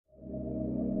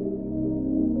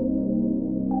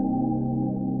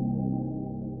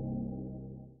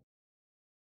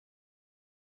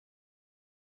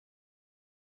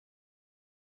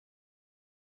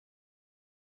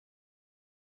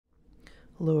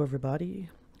Hello everybody,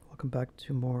 welcome back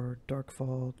to more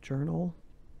Darkfall Journal.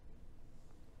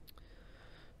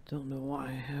 Don't know why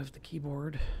I have the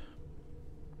keyboard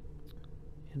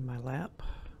in my lap,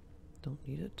 don't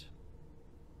need it.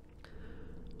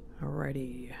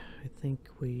 Alrighty, I think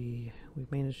we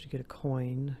managed to get a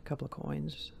couple of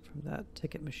coins from that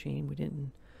ticket machine. We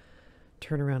didn't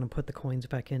turn around and put the coins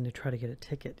back in to try to get a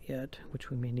ticket yet, which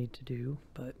we may need to do,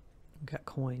 but we got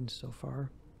coins so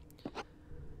far.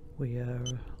 We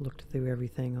looked through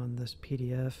everything on this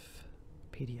PDA.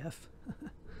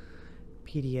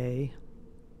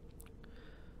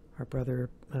 Our brother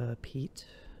Pete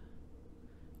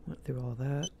went through all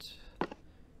that.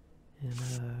 And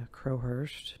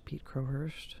Pete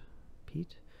Crowhurst,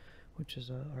 which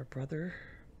is our brother.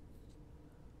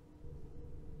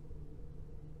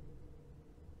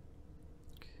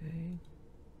 Okay.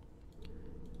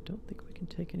 Don't think we can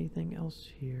take anything else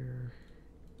here.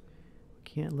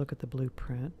 Can't look at the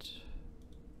blueprint.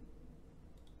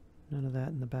 None of that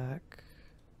in the back.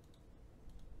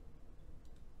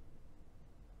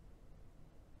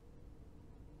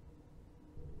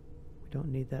 We don't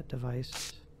need that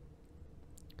device.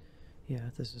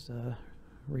 Yeah, this is a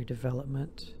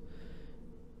redevelopment.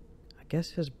 I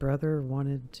guess his brother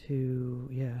wanted to,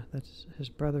 yeah, that's his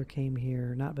brother came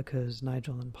here not because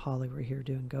Nigel and Polly were here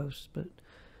doing ghosts, but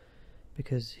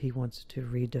because he wants to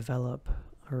redevelop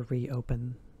or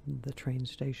reopen the train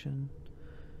station,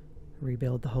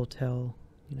 rebuild the hotel,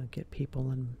 you know, get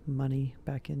people and money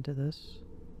back into this.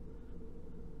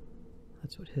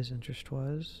 That's what his interest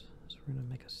was. So we're going to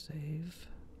make a save.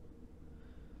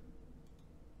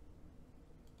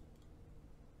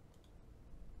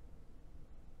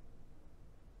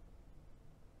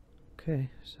 Okay,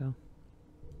 so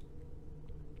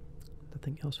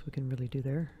nothing else we can really do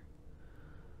there.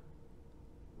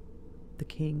 The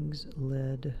Kings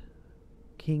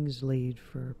lead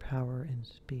for power and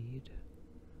speed.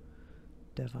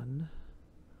 Devon,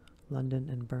 London,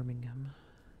 and Birmingham.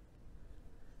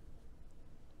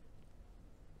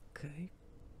 Okay.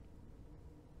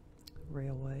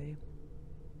 Railway.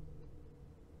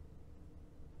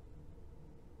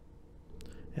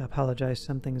 I apologize,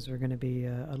 some things are going to be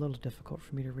a little difficult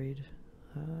for me to read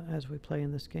as we play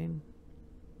in this game.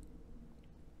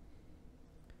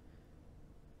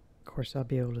 Of course, I'll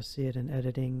be able to see it in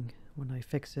editing when I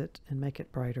fix it and make it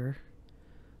brighter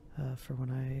for when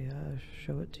I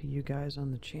show it to you guys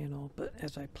on the channel. But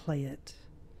as I play it,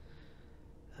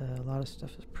 a lot of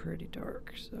stuff is pretty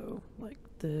dark. So, like,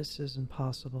 this is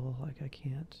impossible. Like, I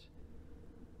can't.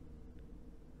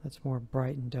 That's more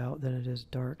brightened out than it is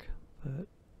dark. But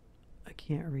I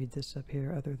can't read this up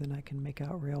here other than I can make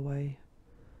out railway.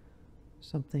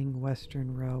 Something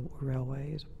Western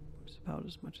Railway is about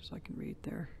as much as I can read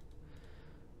there.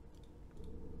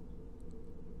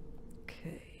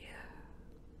 Okay,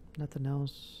 nothing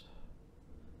else.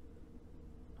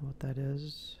 Know what that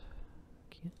is.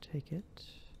 Can't take it.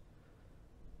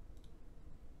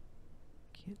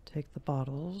 Can't take the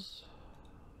bottles.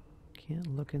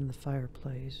 Can't look in the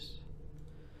fireplace.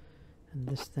 And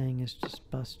this thing is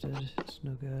just busted. It's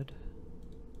no good.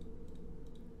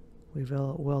 We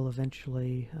will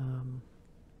eventually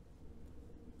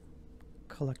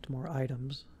collect more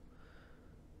items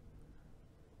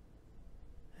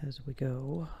as we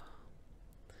go.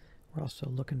 We're also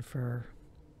looking for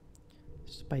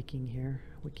spiking here.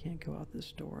 We can't go out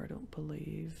this door, I don't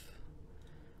believe.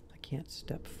 I can't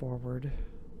step forward.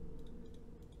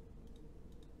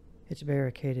 It's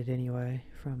barricaded anyway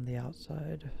from the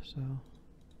outside, so.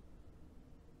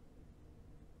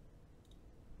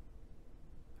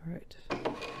 Alright.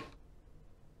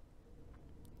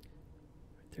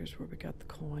 There's where we got the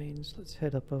coins. Let's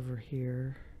head up over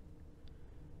here.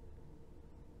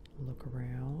 Look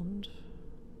around.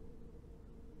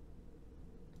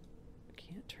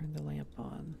 Can't turn the lamp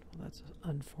on. Well, that's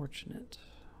unfortunate.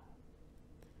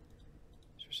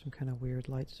 Is there some kind of weird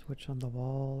light switch on the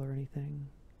wall or anything?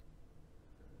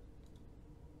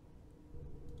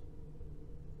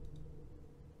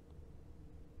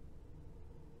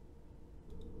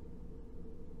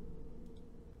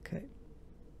 Okay.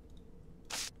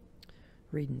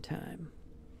 Reading time.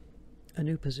 A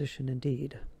new position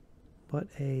indeed. What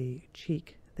a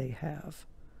cheek they have.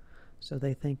 So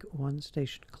they think one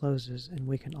station closes and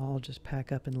we can all just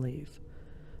pack up and leave.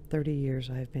 30 years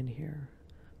I have been here.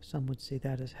 Some would see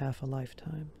that as half a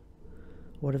lifetime.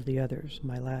 What of the others,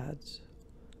 my lads?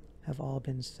 Have all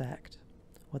been sacked.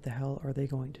 What the hell are they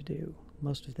going to do?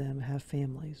 Most of them have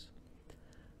families.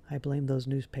 I blame those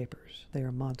newspapers. They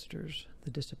are monsters.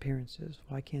 The disappearances.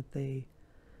 Why can't they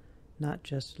not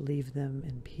just leave them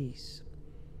in peace?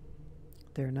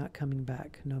 They're not coming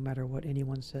back, no matter what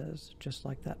anyone says, just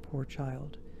like that poor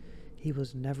child. He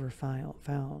was never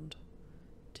found.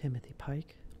 Timothy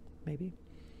Pike, maybe?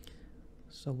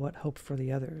 So what hope for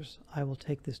the others? I will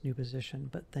take this new position,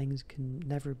 but things can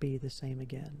never be the same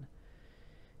again.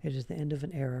 It is the end of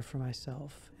an era for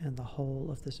myself and the whole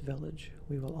of this village.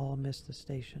 We will all miss the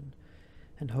station,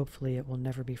 and hopefully it will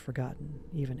never be forgotten,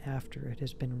 even after it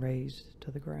has been razed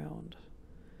to the ground.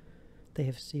 They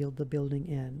have sealed the building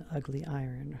in ugly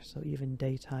iron, so even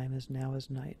daytime is now as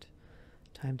night.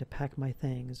 Time to pack my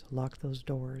things, lock those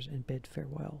doors, and bid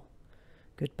farewell.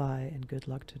 Goodbye and good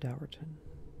luck to Dowerton.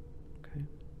 Okay.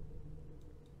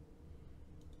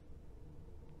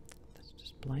 That's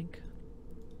just blank.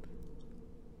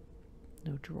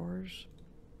 No drawers.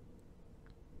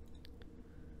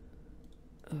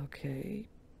 Okay.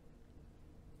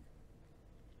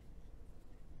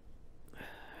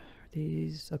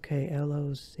 These, okay,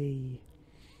 LOCU,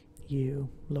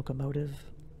 locomotive.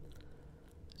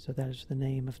 So that is the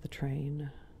name of the train.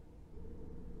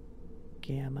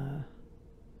 Gamma.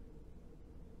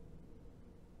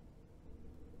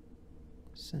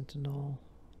 Sentinel.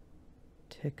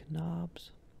 Tick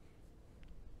knobs.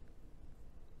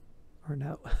 Or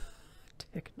no,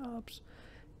 tick knobs.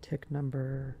 Tick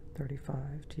number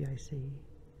 35, TIC.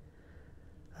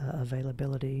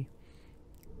 Availability.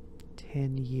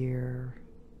 10-year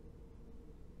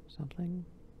something.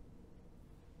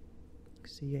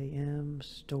 CAM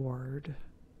stored.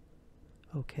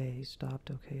 Okay,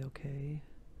 stopped. Okay.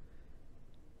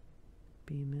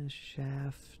 Beamish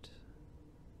shaft.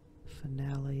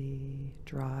 Finale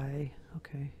dry.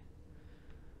 Okay.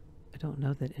 I don't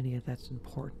know that any of that's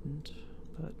important,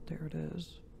 but there it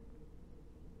is.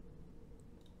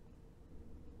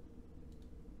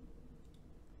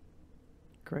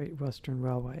 Great Western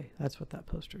Railway. That's what that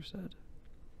poster said.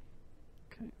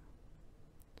 Okay.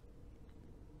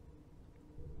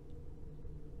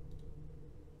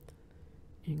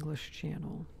 English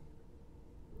Channel.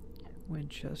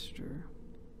 Winchester.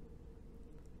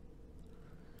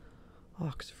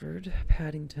 Oxford.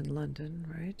 Paddington, London,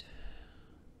 right?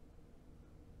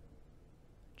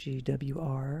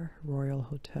 GWR. Royal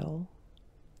Hotel.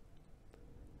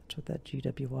 That's what that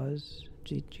GW was.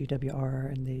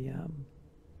 GWR and the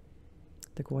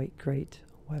Great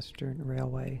Western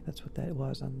Railway. That's what that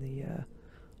was on the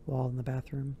wall in the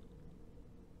bathroom.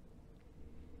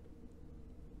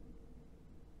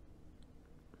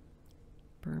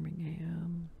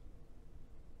 Birmingham.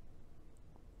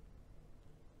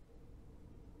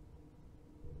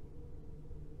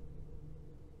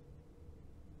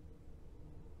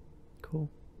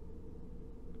 Cool.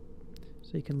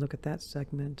 So you can look at that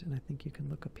segment, and I think you can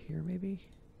look up here maybe.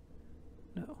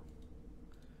 No.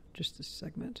 Just this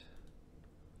segment.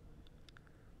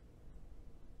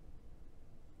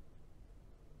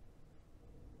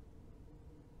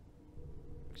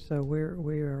 So we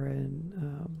are in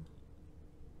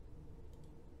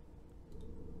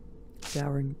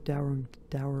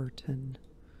Dowerton.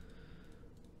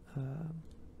 I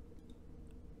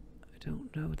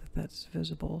don't know that that's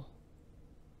visible.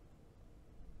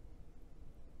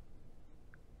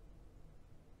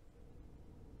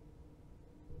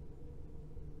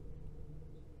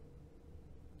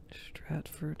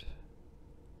 Stratford.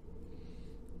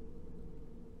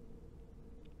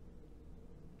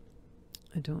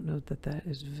 I don't know that that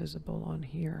is visible on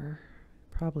here.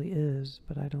 Probably is,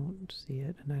 but I don't see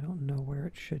it, and I don't know where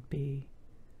it should be.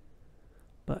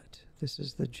 But this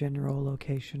is the general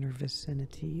location or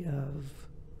vicinity of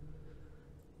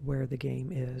where the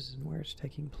game is and where it's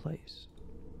taking place.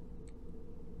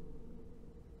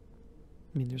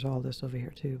 I mean, there's all this over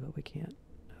here too, but we can't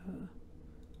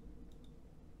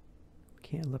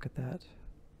look at that.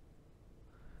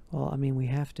 Well, I mean, we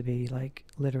have to be like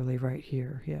literally right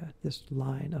here. Yeah, this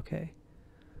line. Okay.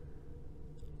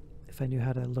 If I knew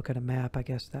how to look at a map, I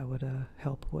guess that would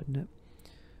help, wouldn't it?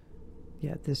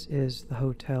 Yeah, this is the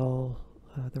hotel,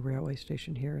 the railway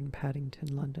station here in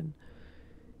Paddington, London.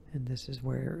 And this is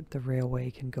where the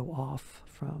railway can go off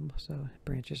from, so it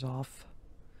branches off.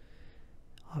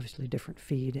 Obviously different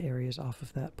feed areas off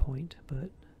of that point,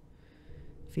 but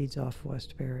feeds off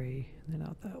Westbury and then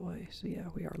out that way. So yeah,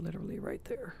 we are literally right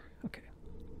there. Okay.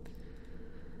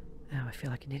 Now I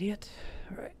feel like an idiot.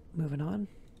 All right, moving on.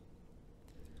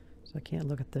 So I can't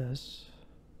look at this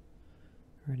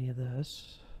or any of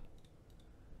this.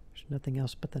 There's nothing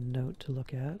else but the note to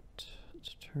look at.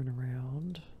 Let's turn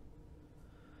around.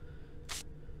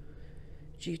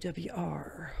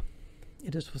 GWR.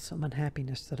 It is with some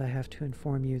unhappiness that I have to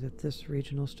inform you that this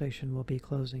regional station will be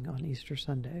closing on Easter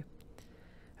Sunday.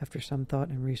 After some thought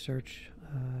and research,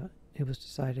 it was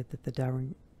decided that the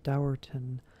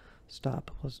Dowerton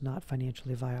stop was not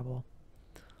financially viable.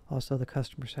 Also, the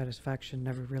customer satisfaction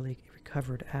never really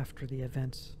recovered after the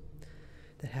events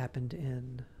that happened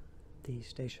in the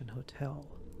station hotel.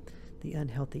 The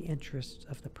unhealthy interests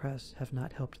of the press have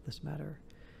not helped this matter.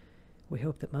 We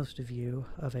hope that most of you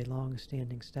of a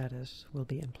long-standing status will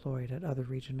be employed at other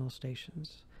regional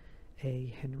stations.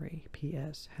 A. Henry.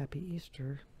 P.S. Happy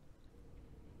Easter.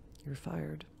 You're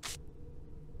fired.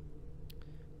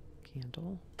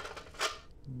 Candle.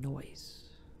 Noise.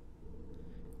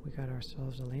 We got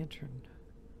ourselves a lantern.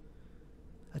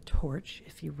 A torch,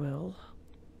 if you will.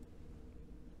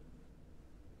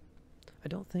 I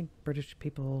don't think British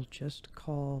people just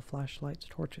call flashlights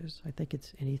torches. I think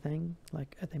it's anything.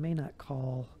 Like, they may not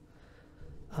call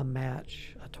a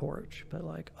match a torch, but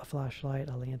like a flashlight,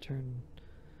 a lantern,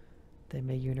 they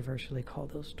may universally call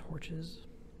those torches.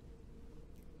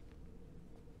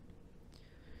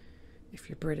 If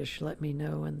you're British, let me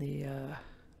know in the,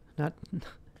 not,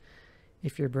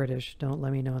 if you're British, don't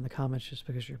let me know in the comments just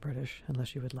because you're British,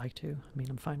 unless you would like to. I mean,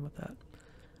 I'm fine with that.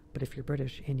 But if you're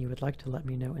British and you would like to let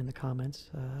me know in the comments,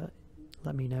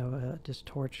 let me know, does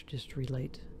torch just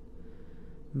relate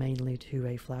mainly to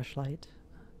a flashlight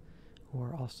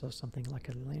or also something like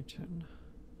a lantern?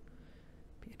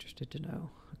 Be interested to know.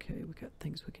 Okay, we got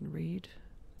things we can read.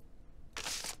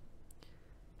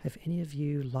 Have any of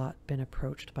you lot been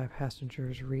approached by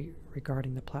passengers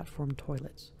regarding the platform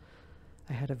toilets?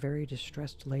 I had a very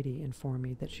distressed lady inform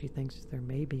me that she thinks there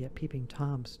may be a peeping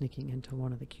Tom sneaking into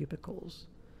one of the cubicles.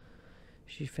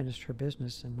 She finished her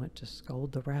business and went to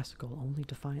scold the rascal, only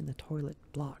to find the toilet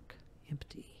block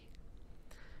empty.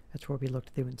 That's where we looked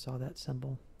through and saw that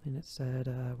symbol, and it said,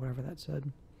 whatever that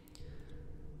said.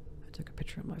 I took a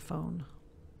picture on my phone.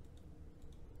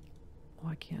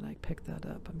 Why can't I pick that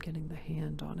up? I'm getting the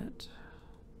hand on it.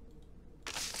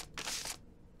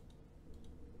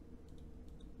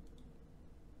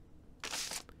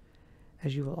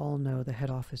 As you will all know, the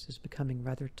head office is becoming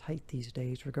rather tight these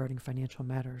days regarding financial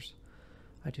matters.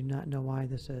 I do not know why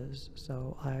this is,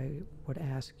 so I would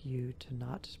ask you to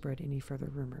not spread any further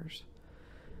rumors.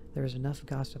 There is enough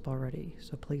gossip already,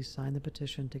 so please sign the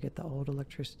petition to get the old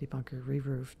electricity bunker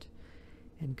re-roofed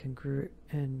and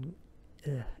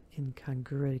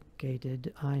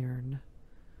congregated iron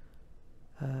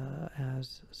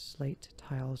as slate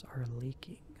tiles are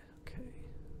leaking. Okay.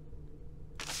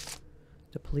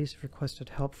 The police have requested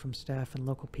help from staff and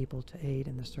local people to aid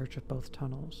in the search of both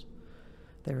tunnels.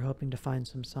 They are hoping to find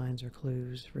some signs or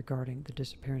clues regarding the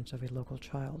disappearance of a local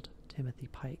child, Timothy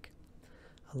Pike,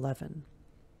 11.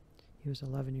 He was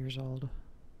 11 years old.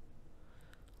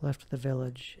 Left the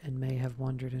village and may have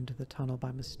wandered into the tunnel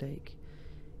by mistake.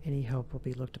 Any help will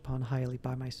be looked upon highly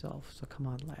by myself, so come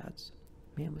on, lads.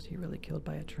 Man, was he really killed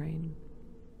by a train?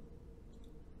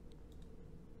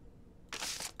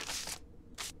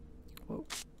 Whoa.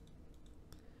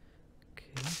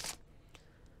 Okay.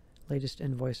 Latest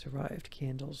invoice arrived.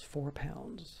 Candles, 4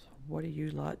 pounds. What are you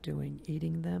lot doing?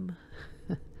 Eating them?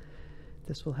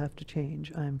 This will have to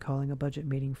change. I am calling a budget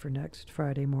meeting for next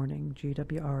Friday morning.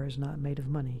 GWR is not made of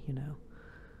money, you know.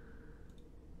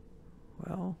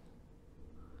 Well,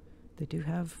 they do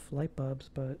have light bulbs,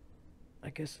 but I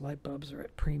guess light bulbs are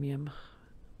at premium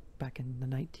back in the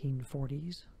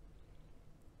 1940s.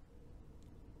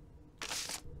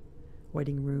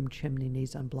 Waiting room chimney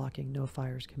needs unblocking. No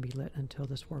fires can be lit until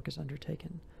this work is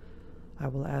undertaken. I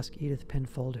will ask Edith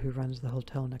Penfold, who runs the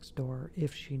hotel next door,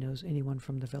 if she knows anyone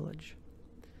from the village.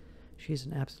 She's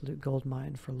an absolute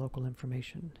goldmine for local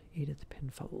information. Edith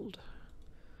Penfold.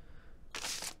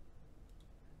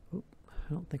 Oop, I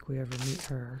don't think we ever meet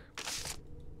her.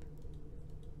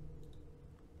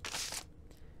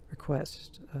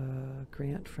 Request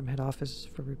grant from head office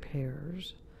for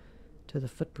repairs to the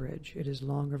footbridge. It is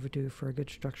long overdue for a good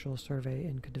structural survey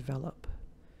and could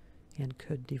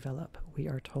develop, we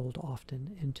are told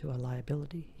often, into a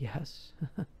liability. Yes.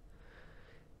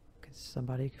 Could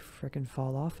somebody frickin'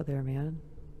 fall off of there, man?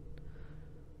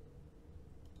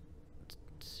 It's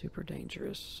super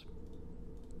dangerous.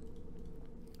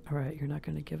 Alright, you're not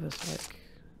gonna give us, like,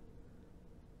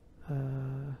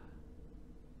 I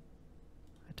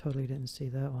totally didn't see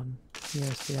that one.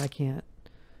 Yeah, see, I can't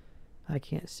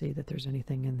see that there's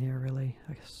anything in there, really.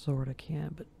 I sorta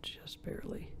can, but just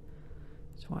barely.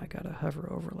 That's why I gotta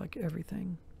hover over, like,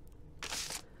 everything.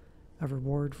 A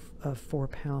reward of 4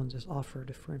 pounds is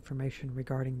offered for information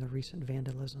regarding the recent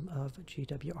vandalism of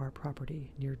GWR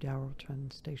property near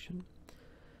Dowerton Station.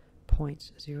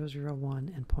 Points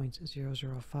 001 and points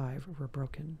 005 were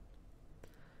broken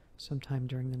sometime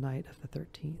during the night of the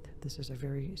 13th. This is a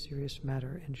very serious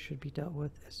matter and should be dealt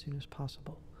with as soon as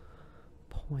possible.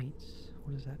 Points.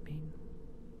 What does that mean?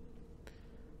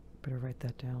 Better write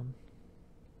that down.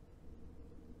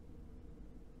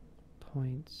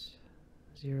 Points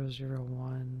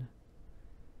 001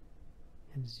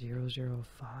 and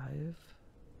 005.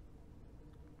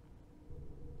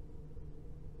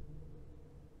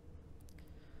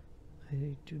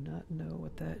 I do not know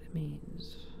what that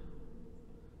means.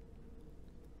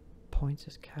 Points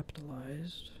is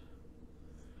capitalized.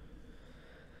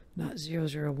 Not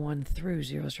 001 through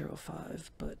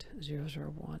 005, but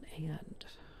 001 and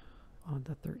on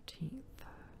the 13th.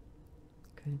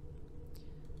 Okay.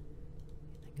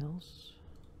 Anything else?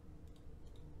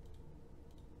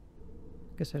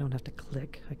 I guess I don't have to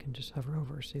click. I can just hover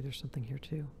over. See, there's something here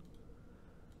too.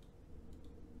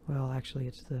 Well, actually,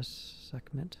 it's this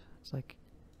segment. It's like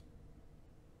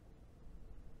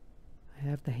I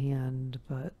have the hand,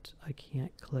 but I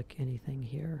can't click anything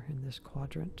here in this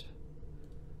quadrant.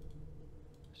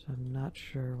 So I'm not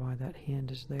sure why that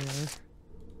hand is there.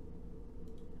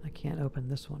 I can't open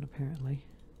this one apparently.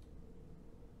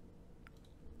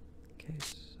 Okay,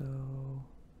 so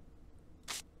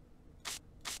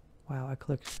wow, I'm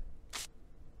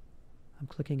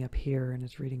clicking up here and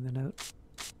it's reading the note,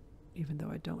 even though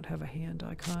I don't have a hand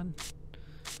icon.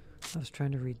 I was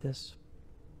trying to read this.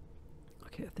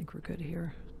 Okay, I think we're good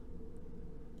here.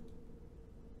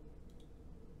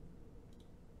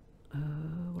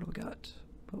 What do we got?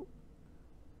 Oh.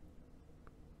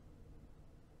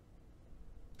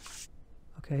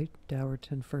 Okay,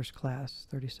 Dowerton First Class,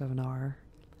 37R,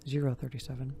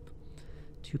 037,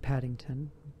 to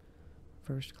Paddington,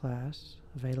 First Class,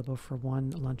 available for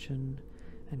one luncheon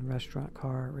and restaurant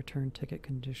car, return ticket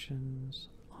conditions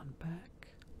on back.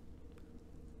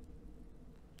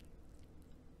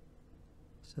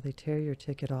 So they tear your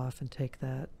ticket off and take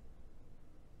that.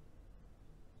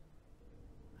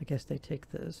 I guess they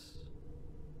take this,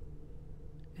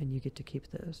 and you get to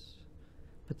keep this.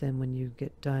 But then when you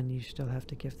get done, you still have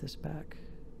to give this back.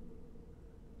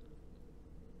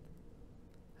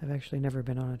 I've actually never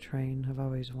been on a train. I've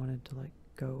always wanted to, like,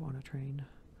 go on a train.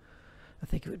 I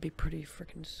think it would be pretty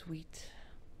freaking sweet.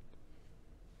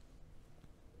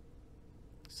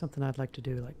 Something I'd like to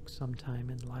do, like, sometime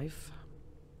in life.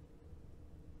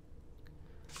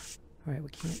 Alright, we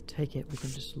can't take it. We can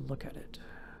just look at it.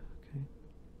 Okay.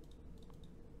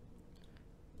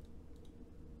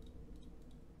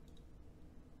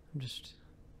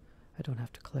 I don't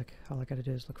have to click. All I gotta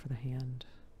do is look for the hand.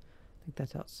 I think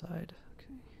that's outside.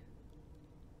 Okay.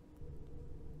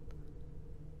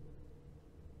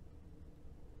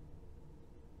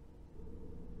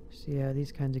 So yeah,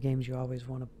 these kinds of games you always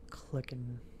want to click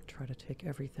and try to take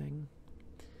everything.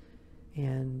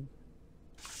 And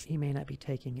he may not be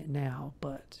taking it now,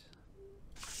 but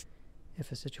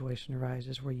if a situation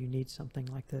arises where you need something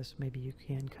like this, maybe you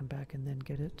can come back and then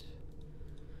get it.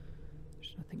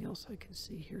 There's nothing else I can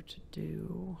see here to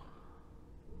do.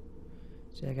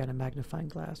 See, I got a magnifying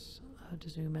glass to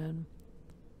zoom in.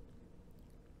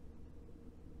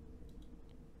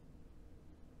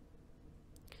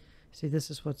 See, this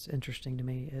is what's interesting to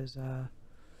me is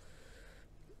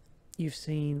you've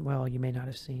seen, well, you may not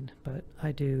have seen, but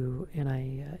I do, and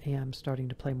I am starting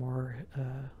to play more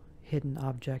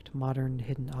modern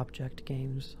hidden object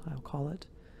games, I'll call it.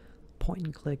 Point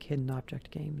and click hidden object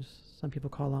games. Some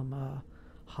people call them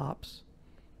HOPs.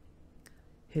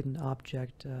 Hidden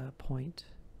object point.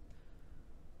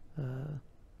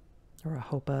 Or a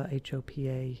HOPA,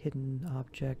 H-O-P-A, hidden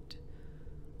object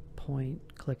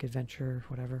point, click adventure,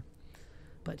 whatever.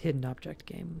 But hidden object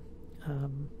game.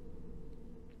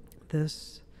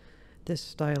 This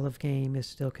style of game is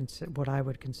still what I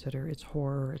would consider. It's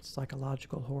horror, it's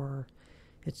psychological horror,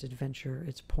 it's adventure,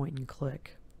 it's point and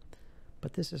click.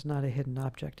 But this is not a hidden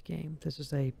object game. This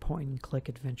is a point and click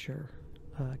adventure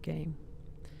game.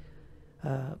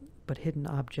 But hidden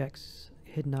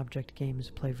object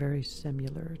games play very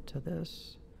similar to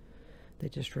this. They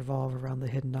just revolve around the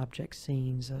hidden object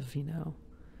scenes of, you know,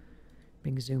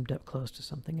 being zoomed up close to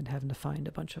something and having to find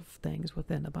a bunch of things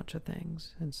within a bunch of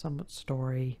things, and some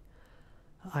story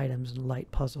items and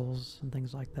light puzzles and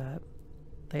things like that.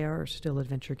 They are still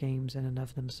adventure games in and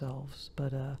of themselves,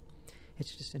 but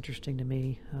it's just interesting to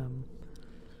me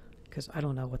because I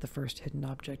don't know what the first hidden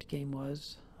object game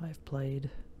was I've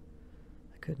played.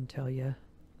 I couldn't tell you.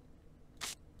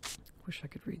 Wish I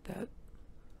could read that.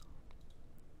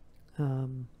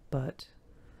 But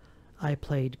I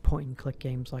played point and click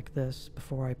games like this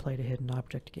before I played a hidden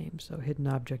object game. So hidden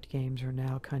object games are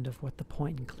now kind of what the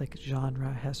point and click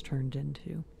genre has turned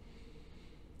into.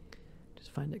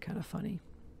 Just find it kind of funny.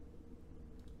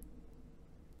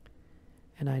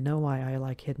 And I know why I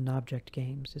like hidden object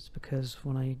games. It's because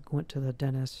when I went to the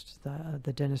dentist,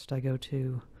 the dentist I go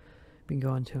to, been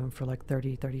going to him for like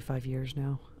 30, 35 years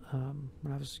now.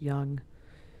 When I was young,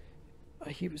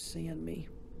 he was seeing me.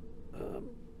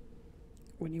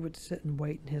 When you would sit and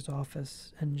wait in his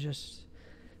office, and just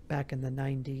back in the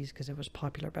 90s, because it was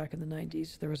popular back in the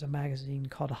 90s, there was a magazine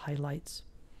called Highlights.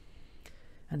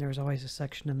 And there was always a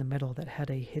section in the middle that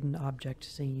had a hidden object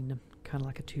scene, kind of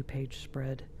like a 2-page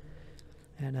spread.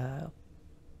 And,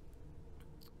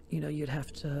 you'd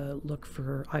have to look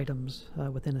for items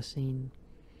within a scene.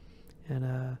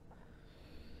 And,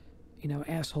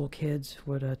 asshole kids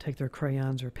would take their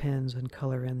crayons or pens and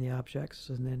color in the objects,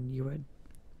 and then you would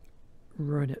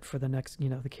ruin it for the next,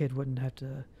 the kid wouldn't have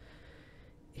to,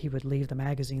 he would leave the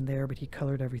magazine there, but he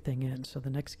colored everything in. So the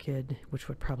next kid, which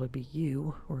would probably be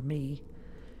you or me,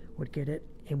 would get it,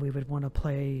 and we would want to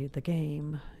play the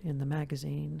game in the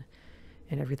magazine,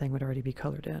 and everything would already be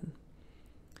colored in.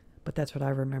 But that's what I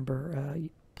remember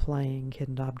playing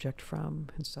Hidden Object from,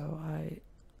 and so I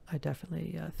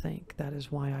definitely think that is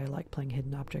why I like playing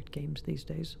hidden object games these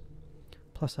days.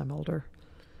 Plus, I'm older.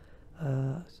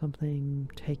 Something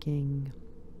taking,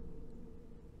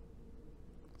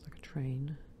 it's like a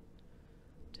train,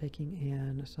 taking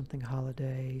in something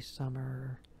holiday,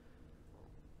 summer,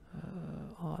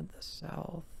 on the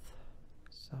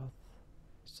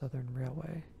Southern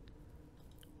Railway.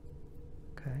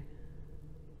 Okay.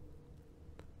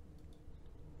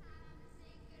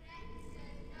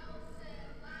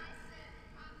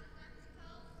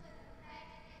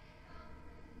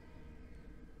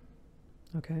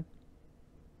 Okay.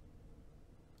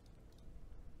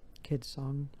 Kids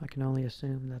song. I can only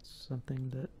assume that's something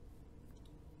that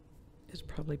is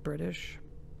probably British.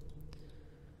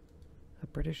 A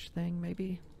British thing,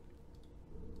 maybe?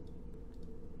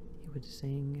 You would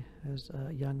sing as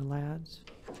young lads.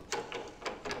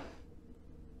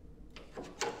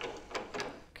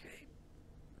 Okay.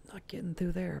 Not getting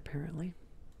through there, apparently.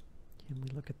 Can we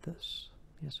look at this?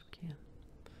 Yes, we can.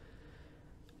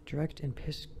 Direct and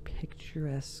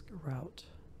picturesque route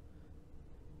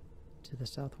to the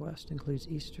southwest includes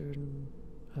Easter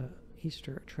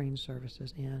train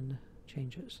services and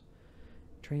changes.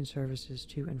 Train services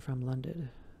to and from London,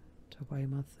 to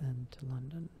Weymouth, and to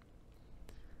London.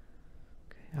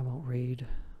 Okay, I won't read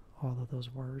all of those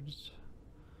words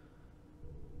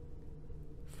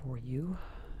for you.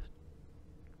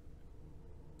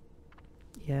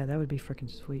 Yeah, that would be freaking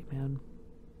sweet, man.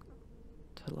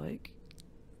 To, like,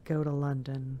 go to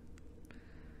London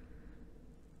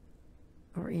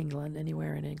or England,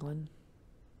 anywhere in England.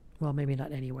 Well, maybe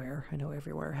not anywhere. I know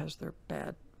everywhere has their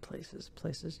bad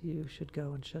places you should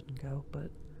go and shouldn't go,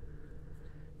 but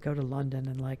go to London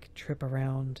and like trip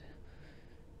around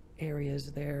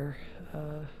areas there,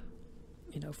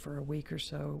 for a week or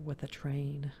so with a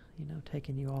train,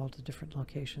 taking you all to different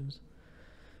locations.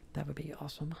 That would be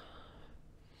awesome.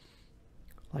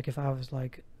 Like if I was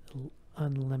like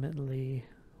unlimitedly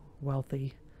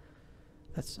wealthy,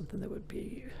 that's something that would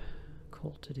be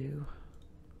cool to do.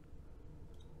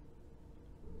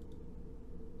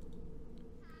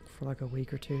 For like a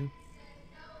week or two.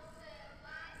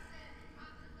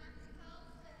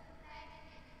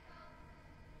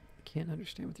 I can't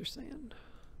understand what they're saying.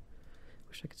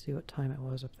 Wish I could see what time it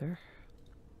was up there.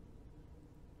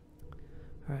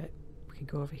 Alright, we can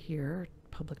go over here.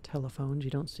 Public telephones.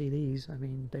 You don't see these. I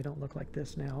mean, they don't look like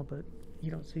this now, but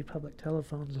you don't see public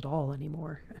telephones at all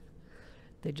anymore.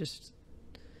 They just,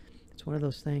 it's one of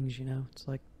those things, it's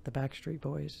like the Backstreet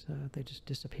Boys. They just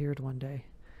disappeared one day.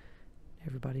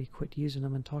 Everybody quit using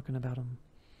them and talking about them,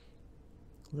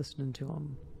 listening to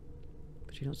them.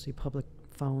 But you don't see public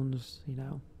phones,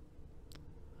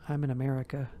 I'm in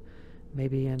America.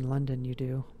 Maybe in London you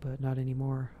do, but not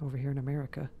anymore over here in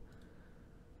America.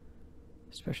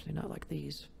 Especially not like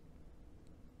these.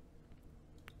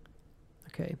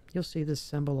 Okay, you'll see this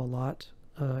symbol a lot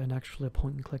in actually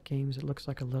point-and-click games. It looks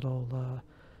like a little,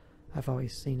 I've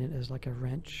always seen it as like a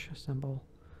wrench symbol.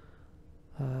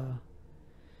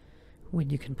 When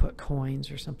you can put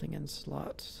coins or something in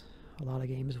slots, a lot of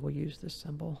games will use this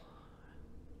symbol.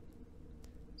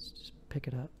 Let's just pick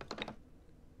it up.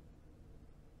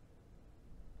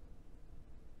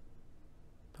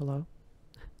 Hello?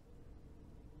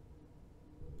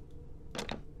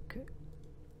 Okay.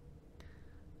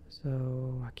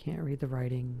 So, I can't read the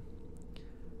writing.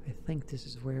 I think this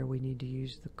is where we need to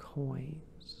use the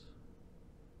coins.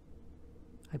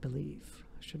 I believe.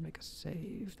 I should make a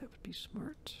save. That would be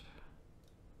smart.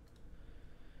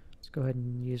 Let's go ahead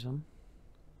and use them.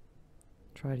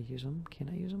 Try to use them. Can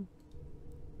I use them?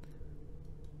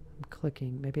 I'm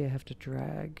clicking. Maybe I have to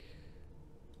drag.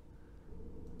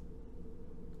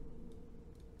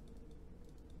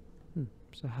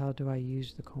 So how do I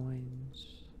use the coins?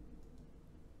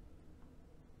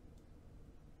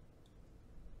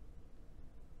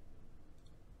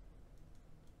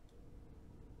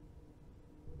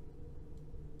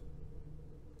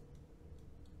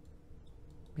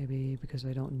 Maybe because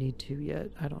I don't need to yet.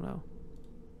 I don't know.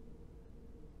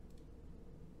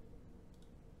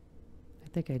 I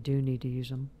think I do need to use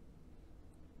them.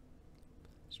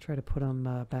 Let's try to put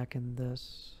them back in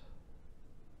this.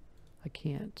 I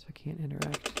can't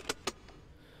interact.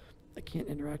 I can't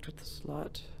interact with the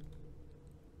slot.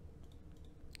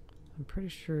 I'm pretty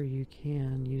sure you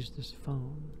can use this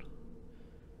phone.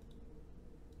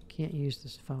 Can't use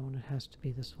this phone. It has to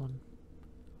be this one.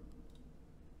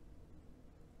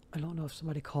 I don't know if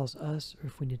somebody calls us or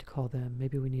if we need to call them.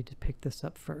 Maybe we need to pick this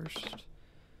up first.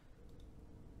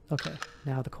 Okay,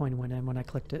 now the coin went in when I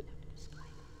clicked it.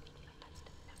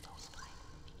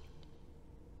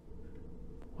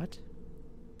 What?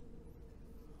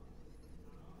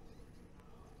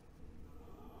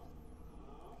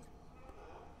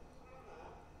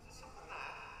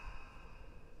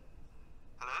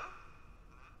 Hello?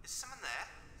 Is someone there?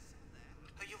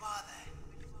 Oh, you are there.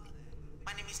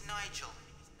 My name is Nigel.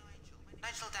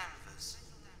 Nigel Danvers.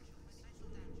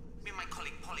 Me and my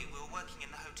colleague Polly, we were working in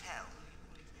the hotel.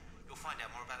 You'll find out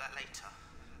more about that later.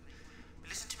 But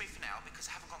listen to me for now, because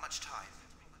I haven't got much time.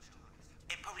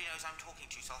 It probably knows I'm talking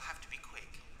to you, so I'll have to be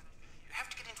quick. You have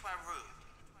to get into our room.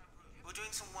 We're doing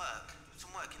some work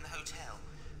in the hotel.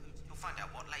 You'll find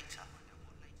out what later.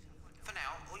 For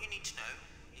now, all you need to know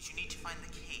is you need to find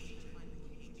the key.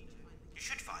 You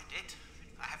should find it.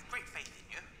 I have great faith in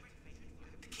you.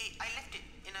 The key, I left it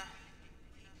in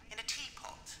a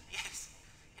teapot. Yes,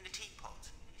 in a teapot.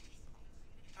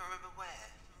 I remember where.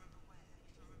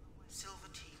 Silver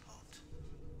teapot.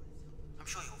 I'm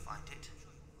sure you'll find it.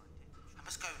 I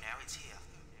must go now, it's here.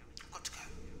 I've got to go.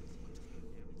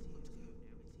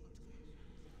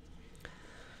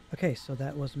 Okay, so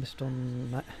that was Mr.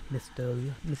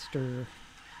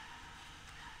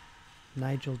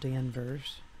 Nigel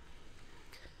Danvers,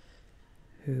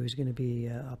 who's going to be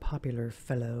a popular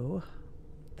fellow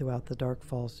throughout the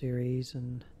Darkfall series,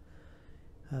 and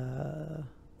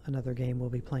another game we'll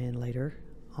be playing later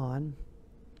on.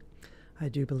 I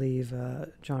do believe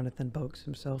Jonathan Boakes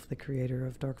himself, the creator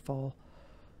of Darkfall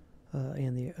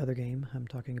and the other game I'm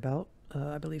talking about,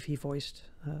 I believe he voiced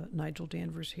Nigel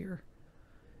Danvers here,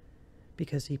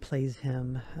 because he plays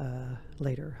him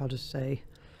later. I'll just say,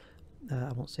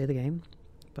 I won't say the game,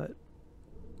 but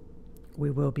we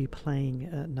will be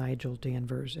playing Nigel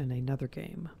Danvers in another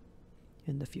game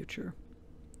in the future.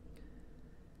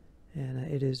 And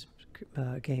it is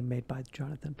a game made by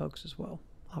Jonathan Boakes as well,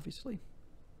 obviously.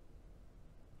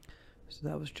 So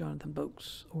that was Jonathan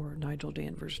Boakes, or Nigel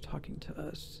Danvers, talking to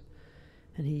us.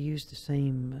 And he used the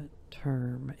same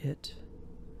term,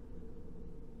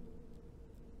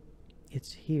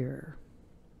 it's here.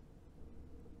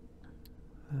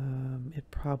 It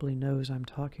probably knows I'm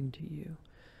talking to you.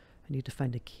 I need to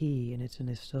find a key, and it's in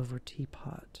a silver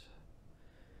teapot.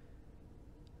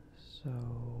 So,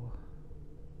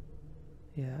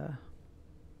 yeah.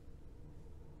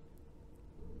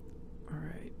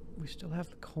 Alright, we still have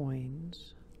the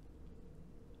coins.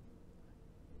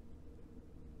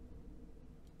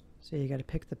 So you gotta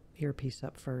pick the earpiece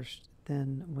up first,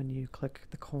 then when you click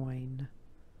the coin,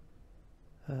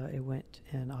 it went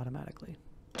in automatically.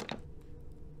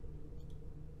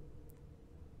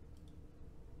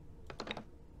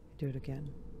 Do it again.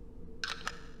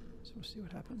 So we'll see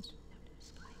what happens.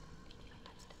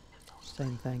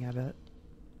 Same thing, I bet.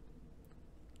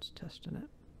 Just testing it.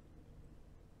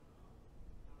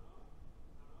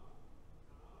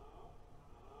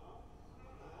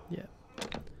 Yeah.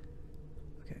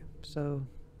 Okay, so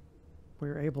we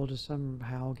were able to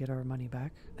somehow get our money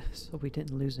back, so we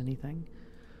didn't lose anything.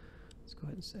 Let's go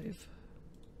ahead and save.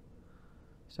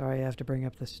 Sorry I have to bring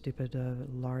up this stupid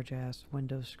large-ass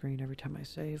Windows screen every time I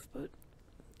save, but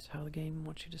it's how the game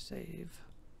wants you to save.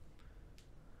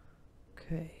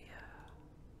 Okay.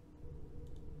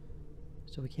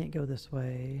 So we can't go this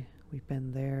way. We've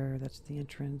been there. That's the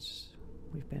entrance.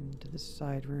 We've been to this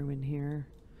side room in here.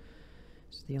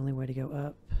 So the only way to go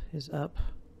up is up.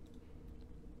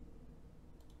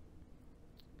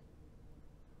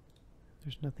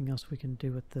 There's nothing else we can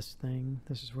do with this thing.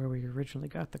 This is where we originally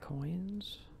got the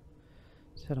coins.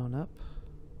 Let's head on up.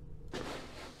 That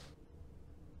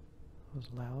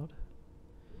was loud.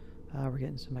 We're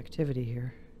getting some activity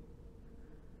here.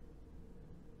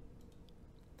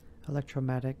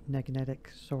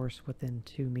 Electromagnetic source within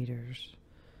 2 meters.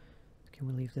 Can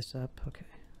we leave this up? Okay.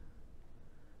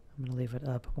 I'm going to leave it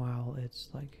up while it's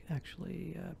like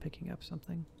actually picking up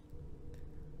something.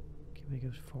 Maybe it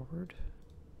goes forward.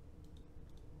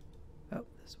 Oh,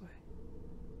 this way.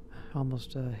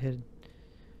 Almost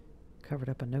covered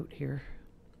up a note here.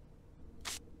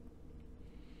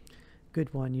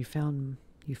 Good one. You found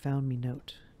me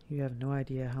note. You have no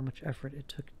idea how much effort it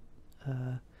took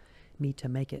me to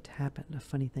make it happen. The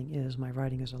funny thing is, my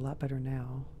writing is a lot better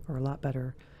now, or a lot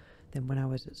better than when I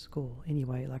was at school.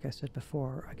 Anyway, like I said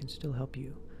before, I can still help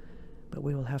you, but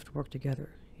we will have to work together.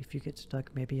 If you get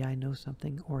stuck, maybe I know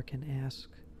something or can ask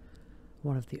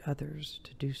one of the others.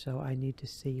 To do so, I need to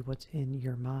see what's in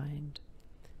your mind.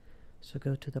 So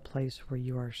go to the place where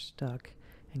you are stuck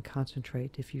and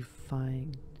concentrate. If you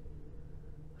find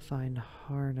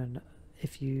hard enough,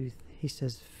 he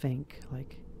says think,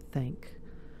 like think.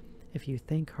 If you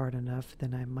think hard enough,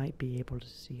 then I might be able to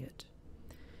see it.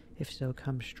 If so,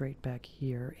 come straight back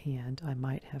here and I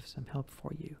might have some help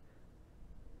for you.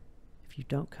 If you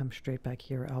don't come straight back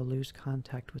here, I'll lose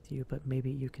contact with you, but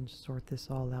maybe you can sort this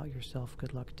all out yourself.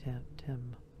 Good luck,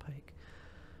 Tim Pike.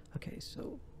 Okay,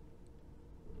 so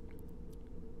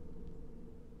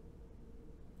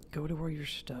go to where you're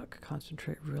stuck.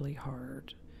 Concentrate really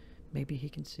hard. Maybe he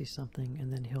can see something,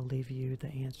 and then he'll leave you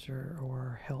the answer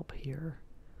or help here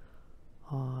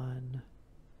on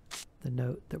the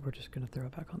note that we're just going to throw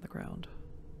back on the ground.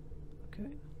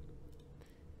 Okay.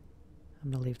 I'm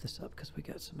going to leave this up because we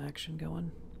got some action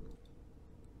going.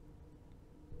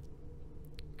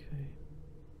 Okay.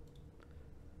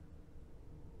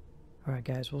 Alright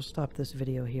guys, we'll stop this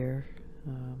video here.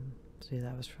 See,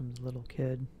 that was from the little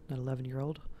kid, that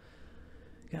 11-year-old.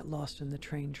 Got lost in the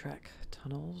train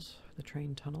tunnels.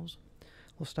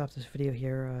 We'll stop this video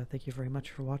here. Thank you very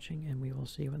much for watching, and we will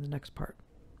see you in the next part.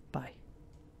 Bye.